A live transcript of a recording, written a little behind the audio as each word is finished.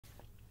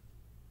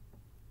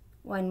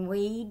when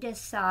we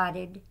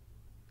decided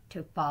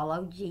to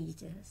follow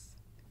Jesus?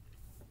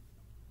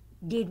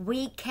 Did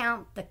we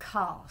count the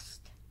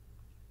cost?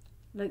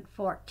 Luke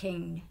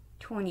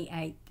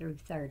 14:28 through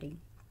 30.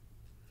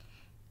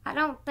 I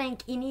don't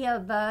think any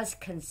of us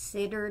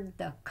considered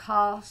the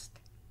cost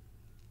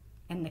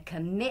and the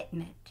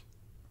commitment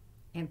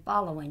in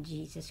following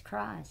Jesus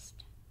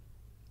Christ.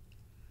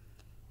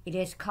 It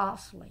is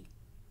costly.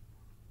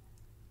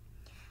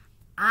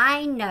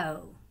 I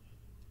know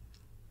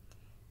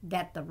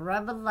that the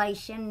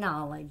revelation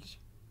knowledge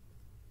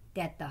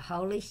that the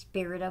Holy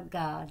Spirit of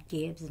God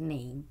gives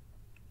me,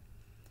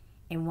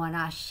 and when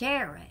I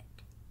share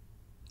it,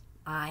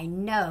 I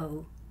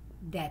know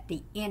that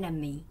the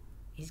enemy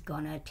is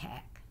going to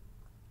attack.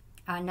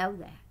 I know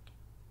that.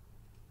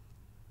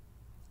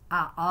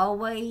 I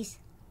always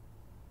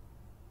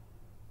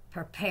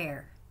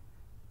prepare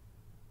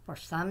for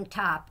some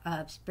type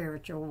of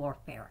spiritual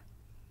warfare,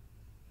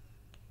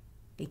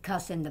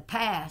 because in the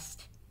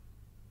past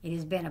it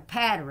has been a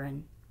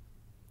pattern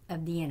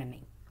of the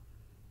enemy.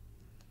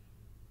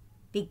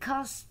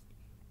 Because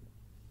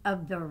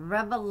of the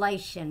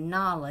revelation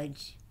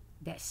knowledge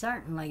that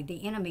certainly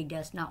the enemy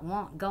does not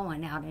want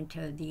going out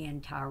into the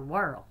entire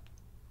world.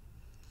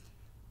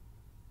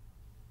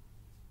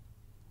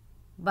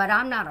 But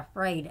I'm not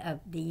afraid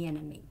of the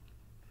enemy.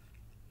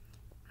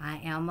 I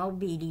am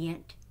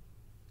obedient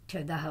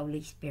to the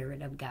Holy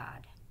Spirit of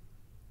God.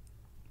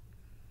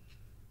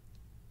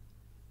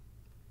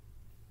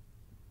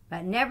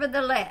 But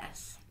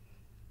nevertheless,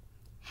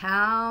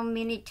 how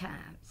many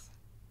times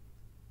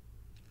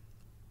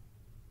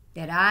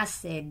that I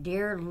said,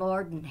 "Dear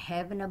Lord in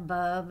heaven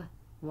above,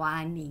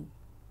 why me?"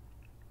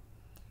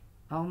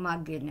 Oh my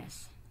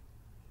goodness.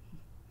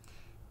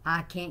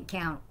 I can't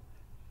count.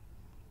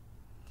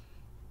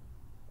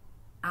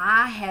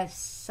 I have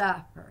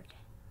suffered.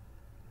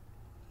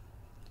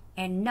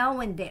 And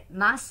knowing that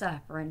my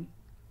suffering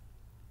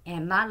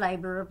and my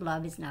labor of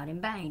love is not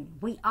in vain.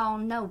 We all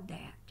know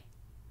that.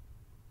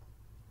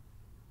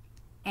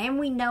 And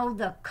we know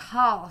the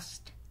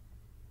cost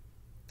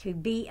to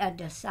be a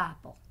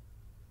disciple.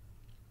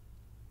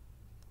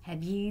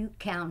 Have you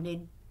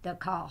counted the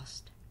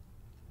cost?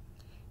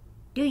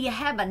 Do you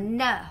have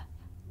enough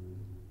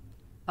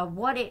of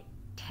what it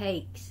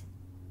takes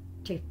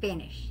to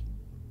finish?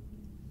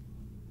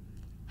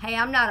 Hey,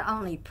 I'm not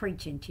only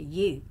preaching to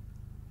you,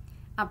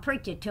 I'm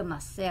preaching to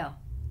myself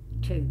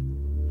too.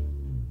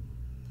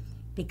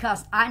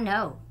 Because I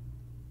know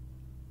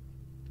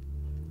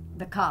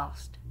the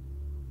cost.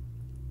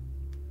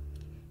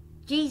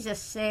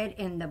 Jesus said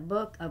in the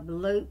book of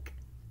Luke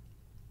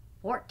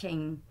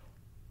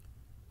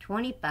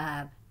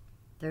 14:25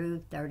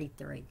 through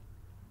 33,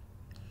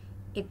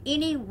 "If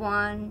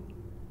anyone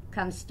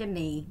comes to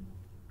me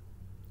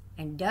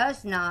and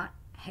does not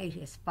hate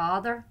his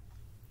father,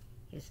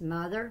 his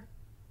mother,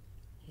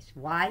 his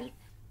wife,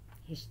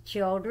 his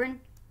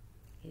children,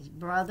 his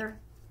brother,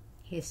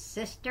 his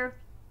sister,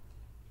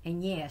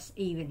 and yes,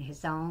 even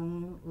his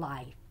own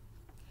life,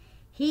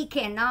 he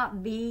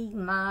cannot be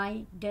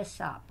my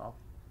disciple."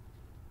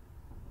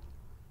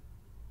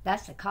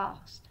 That's the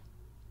cost.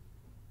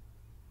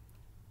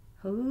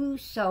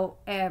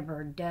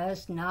 "Whosoever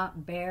does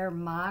not bear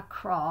my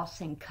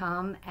cross and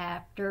come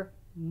after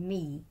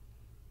me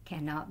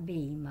cannot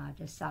be my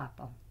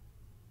disciple."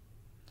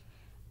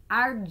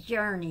 Our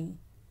journey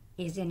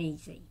isn't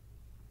easy,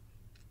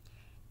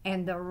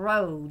 and the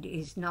road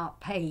is not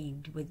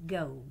paved with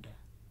gold.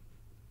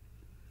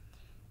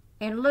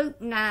 In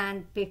Luke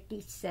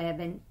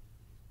 9:57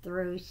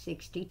 through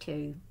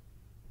 62,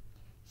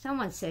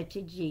 someone said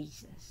to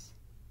Jesus,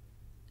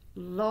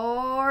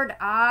 "Lord,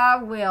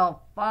 I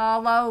will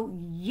follow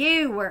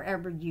you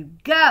wherever you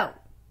go."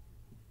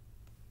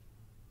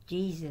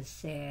 Jesus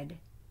said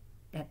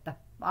that the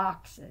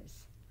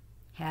foxes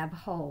have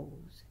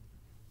holes,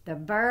 the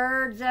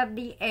birds of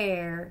the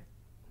air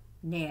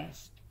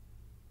nest,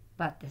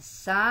 but the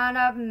Son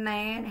of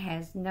Man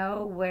has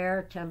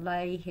nowhere to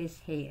lay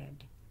his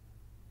head.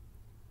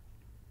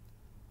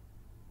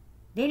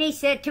 Then he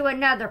said to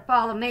another,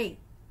 "Follow me."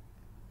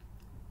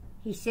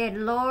 He said,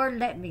 "Lord,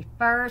 let me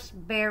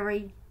first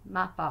bury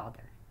my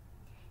father."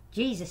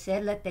 Jesus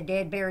said, "Let the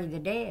dead bury the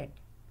dead.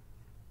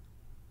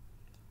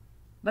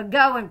 But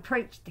go and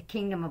preach the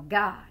kingdom of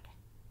God."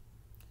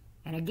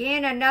 And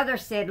again another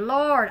said,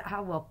 "Lord, I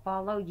will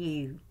follow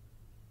you.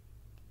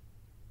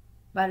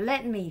 But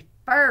let me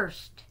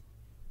first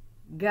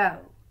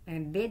go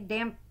and bid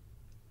them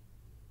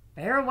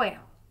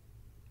farewell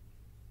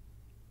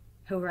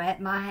who are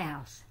at my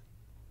house."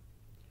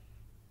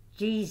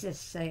 Jesus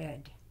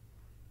said,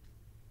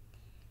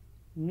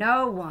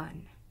 "No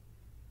one,"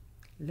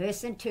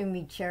 listen to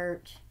me,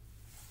 church,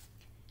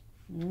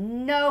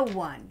 "no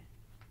one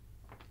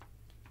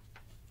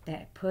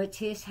that puts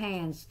his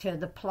hands to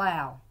the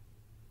plow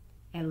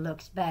and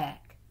looks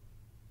back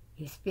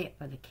is fit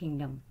for the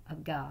kingdom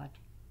of God."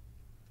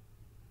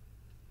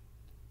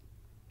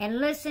 And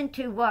listen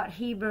to what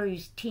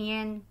Hebrews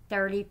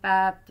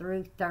 10:35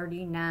 through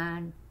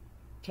 39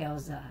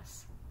 tells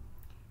us.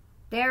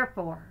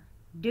 "Therefore,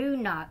 Do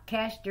not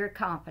cast your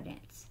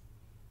confidence,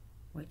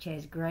 which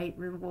has great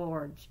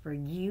rewards, for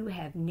you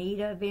have need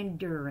of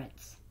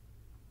endurance,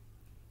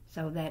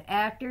 so that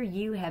after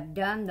you have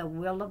done the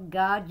will of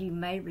God, you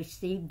may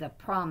receive the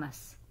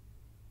promise.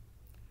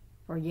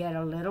 For yet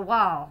a little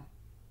while,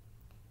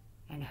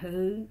 and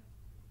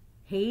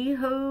he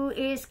who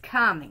is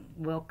coming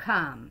will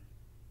come,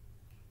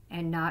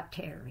 and not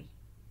tarry.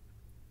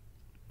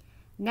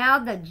 Now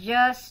the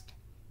just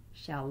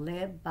shall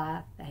live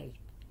by faith.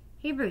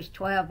 Hebrews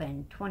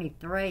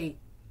 12:23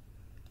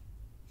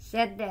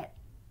 said that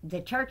the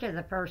church of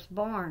the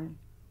firstborn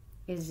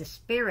is the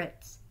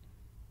spirits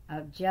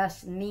of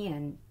just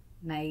men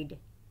made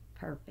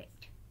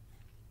perfect.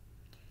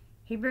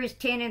 Hebrews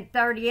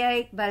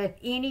 10:38, but if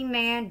any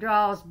man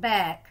draws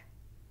back,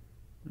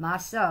 my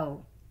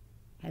soul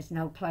has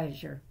no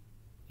pleasure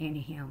in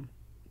him.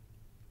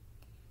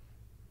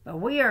 But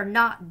we are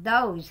not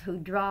those who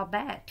draw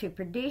back to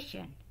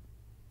perdition,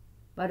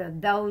 but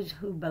of those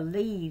who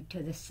believe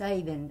to the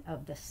saving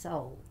of the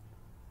soul.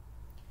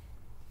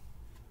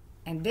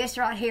 And this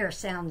right here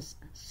sounds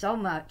so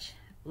much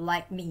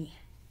like me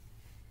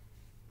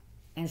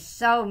and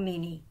so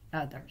many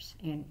others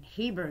in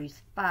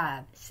Hebrews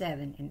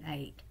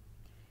 5:7-8.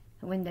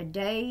 When the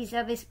days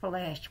of his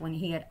flesh, when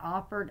he had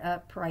offered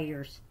up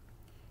prayers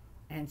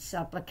and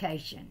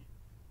supplication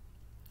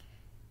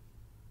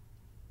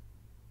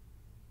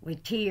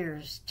with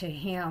tears to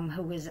him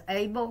who was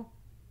able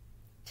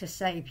to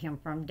save him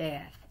from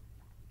death,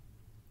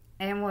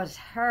 and was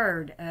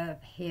heard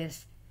of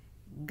his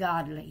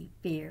godly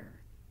fear.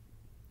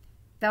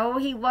 Though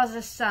he was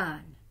a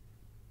son,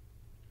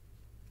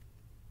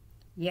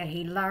 yet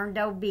he learned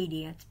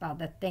obedience by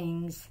the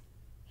things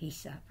he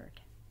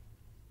suffered.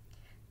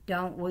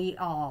 Don't we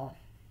all?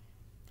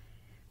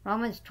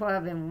 Romans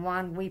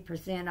 12:1, we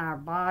present our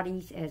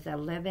bodies as a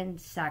living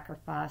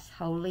sacrifice,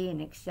 holy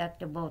and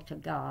acceptable to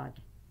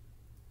God.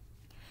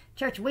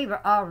 Church, we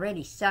were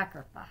already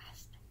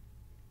sacrificed.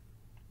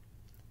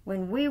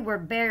 When we were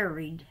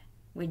buried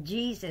with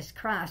Jesus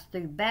Christ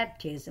through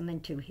baptism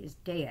into his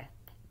death.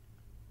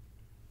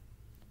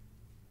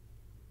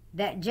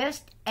 That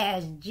just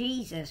as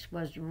Jesus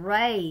was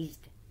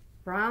raised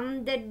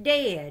from the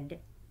dead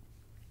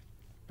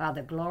by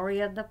the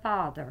glory of the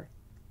Father,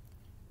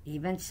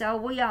 even so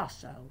we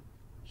also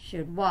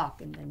should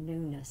walk in the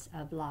newness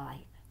of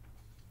life.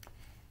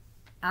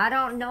 I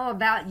don't know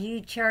about you,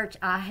 church.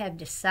 I have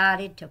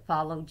decided to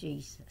follow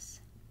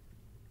Jesus,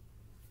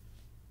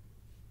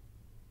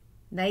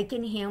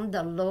 making him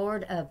the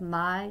Lord of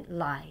my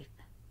life.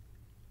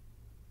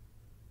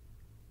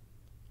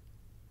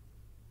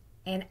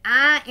 And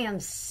I am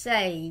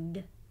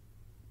saved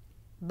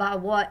by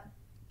what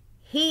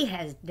he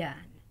has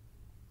done,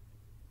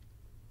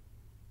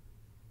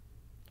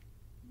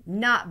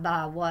 not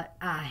by what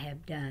I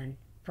have done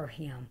for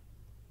him.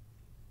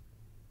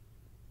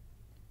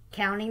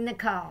 Counting the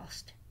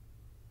cost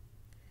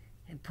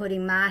and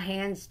putting my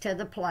hands to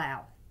the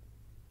plow,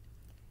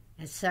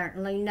 and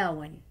certainly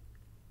knowing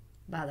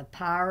by the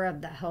power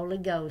of the Holy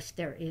Ghost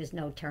there is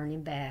no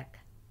turning back.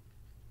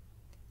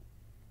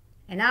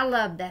 And I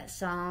love that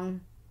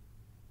song,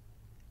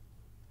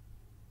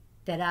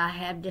 that I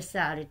have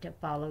decided to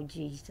follow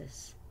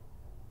Jesus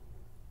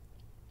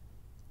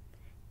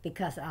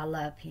because I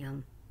love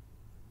him.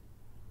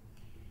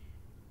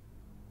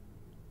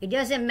 It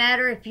doesn't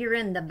matter if you're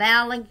in the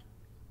valley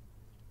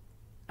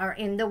or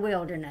in the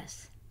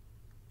wilderness.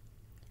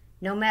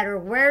 No matter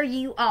where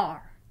you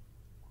are,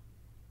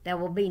 there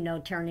will be no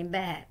turning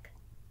back.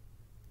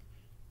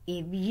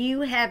 If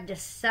you have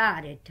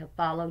decided to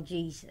follow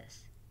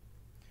Jesus,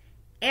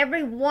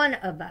 every one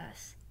of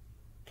us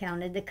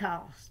counted the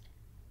cost.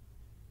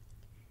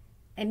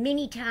 And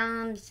many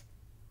times,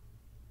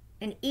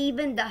 and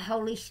even the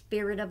Holy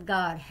Spirit of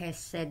God has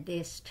said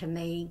this to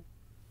me,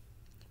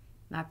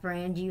 my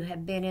friend, you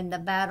have been in the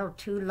battle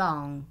too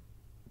long,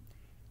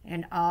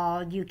 and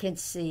all you can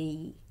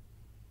see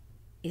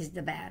is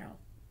the battle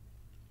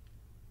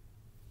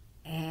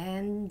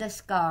and the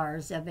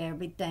scars of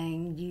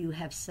everything you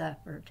have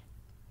suffered.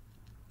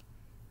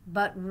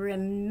 But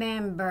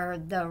remember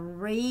the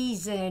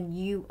reason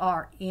you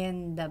are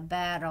in the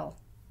battle.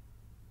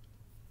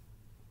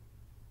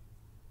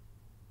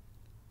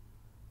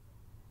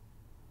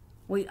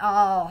 We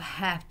all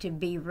have to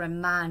be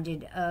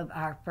reminded of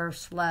our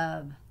first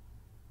love.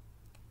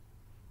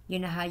 You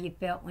know how you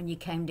felt when you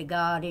came to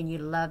God and you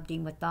loved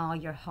him with all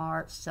your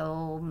heart,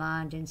 soul,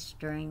 mind, and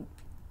strength.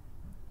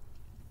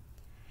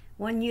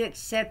 When you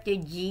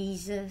accepted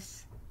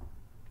Jesus,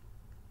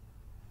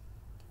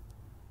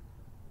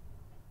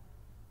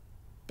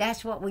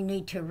 that's what we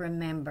need to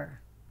remember.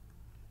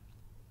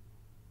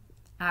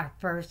 Our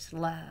first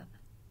love.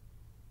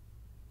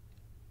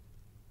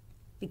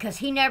 Because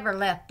he never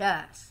left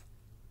us.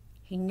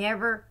 He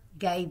never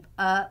gave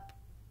up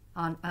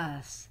on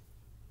us.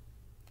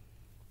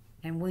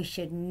 And we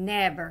should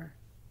never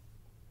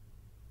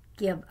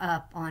give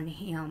up on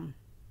him.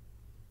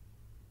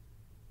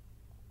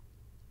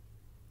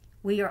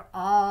 We are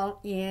all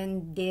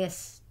in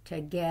this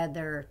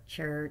together,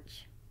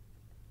 church.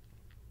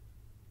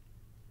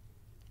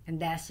 And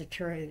that's the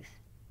truth.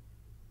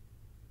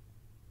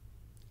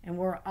 And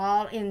we're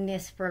all in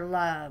this for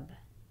love.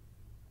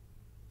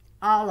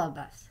 All of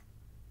us.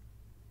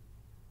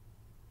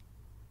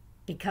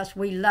 Because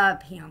we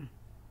love Him.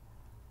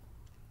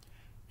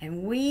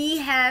 And we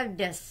have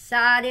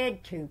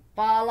decided to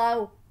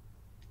follow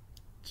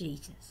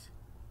Jesus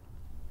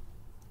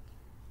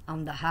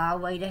on the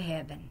highway to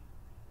heaven.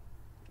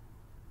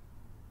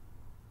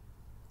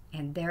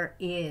 And there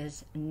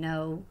is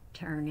no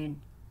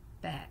turning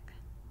back.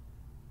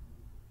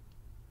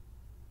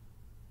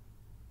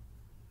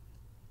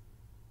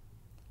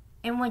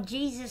 And when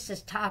Jesus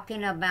is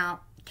talking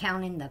about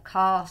counting the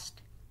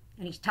cost,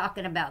 and He's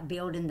talking about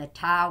building the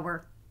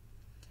tower,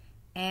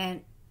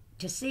 and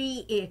to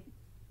see if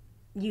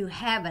you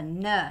have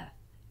enough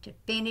to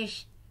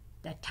finish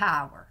the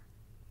tower,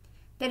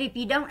 that if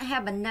you don't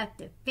have enough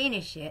to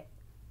finish it,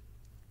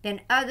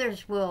 then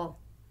others will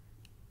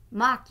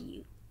mock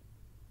you.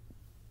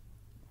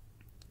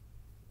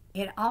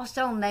 It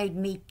also made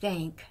me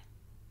think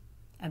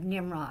of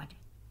Nimrod,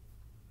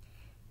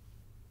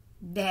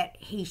 that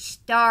he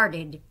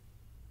started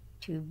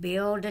to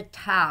build a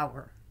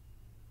tower,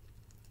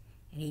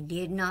 and he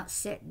did not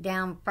sit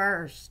down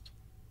first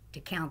to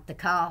count the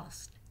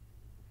cost,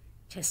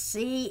 to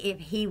see if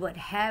he would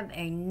have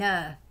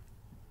enough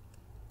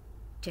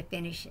to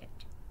finish it.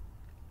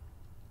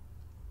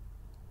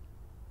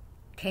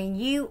 Can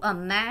you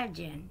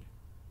imagine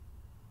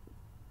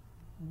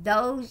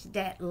those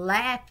that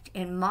laughed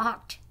and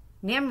mocked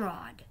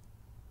Nimrod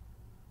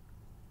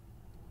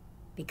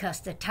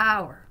because the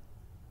tower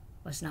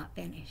was not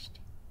finished,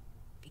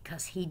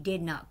 because he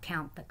did not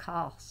count the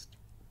cost?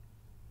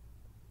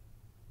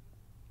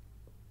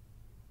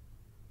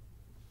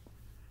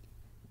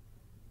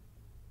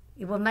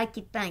 It will make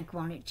you think,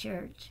 won't it,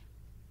 church?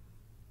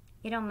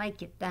 It'll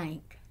make you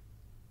think.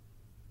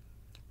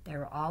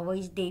 There are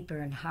always deeper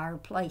and higher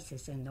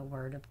places in the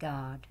Word of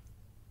God,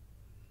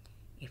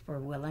 if we're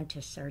willing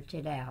to search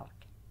it out.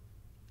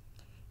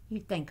 You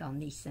think on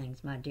these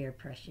things, my dear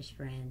precious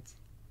friends.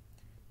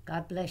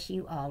 God bless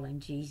you all in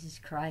Jesus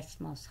Christ's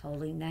most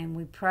holy name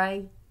we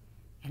pray,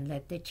 and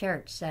let the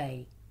church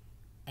say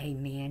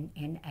amen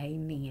and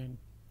amen.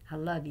 I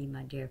love you,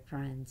 my dear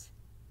friends.